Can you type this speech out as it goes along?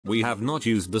We have not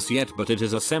used this yet, but it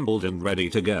is assembled and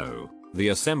ready to go. The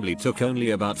assembly took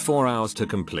only about 4 hours to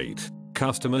complete.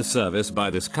 Customer service by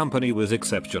this company was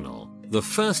exceptional. The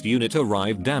first unit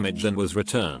arrived damaged and was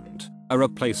returned. A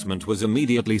replacement was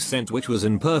immediately sent which was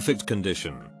in perfect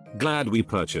condition. Glad we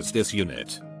purchased this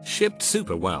unit. Shipped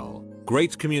super well.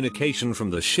 Great communication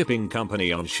from the shipping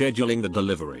company on scheduling the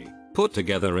delivery. Put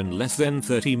together in less than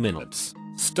 30 minutes.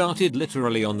 Started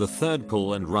literally on the third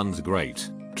pull and runs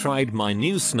great. Tried my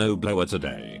new snowblower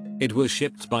today. It was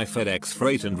shipped by FedEx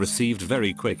Freight and received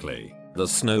very quickly. The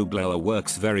snowblower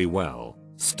works very well.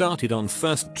 Started on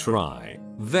first try.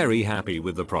 Very happy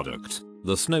with the product.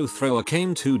 The snow thrower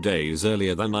came 2 days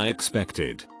earlier than I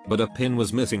expected, but a pin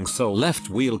was missing so left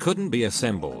wheel couldn't be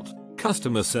assembled.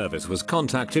 Customer service was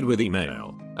contacted with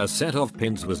email. A set of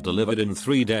pins was delivered in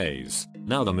 3 days.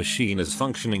 Now the machine is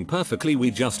functioning perfectly. We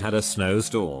just had a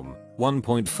snowstorm.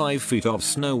 1.5 feet of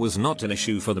snow was not an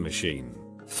issue for the machine.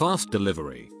 Fast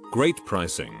delivery. Great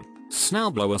pricing.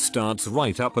 Snowblower starts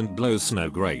right up and blows snow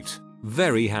great.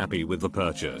 Very happy with the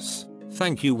purchase.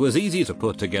 Thank you. Was easy to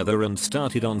put together and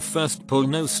started on first pull.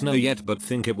 No snow yet but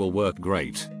think it will work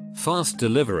great. Fast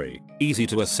delivery. Easy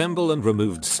to assemble and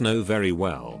removed snow very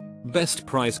well. Best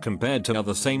price compared to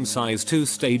other same size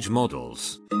 2-stage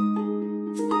models.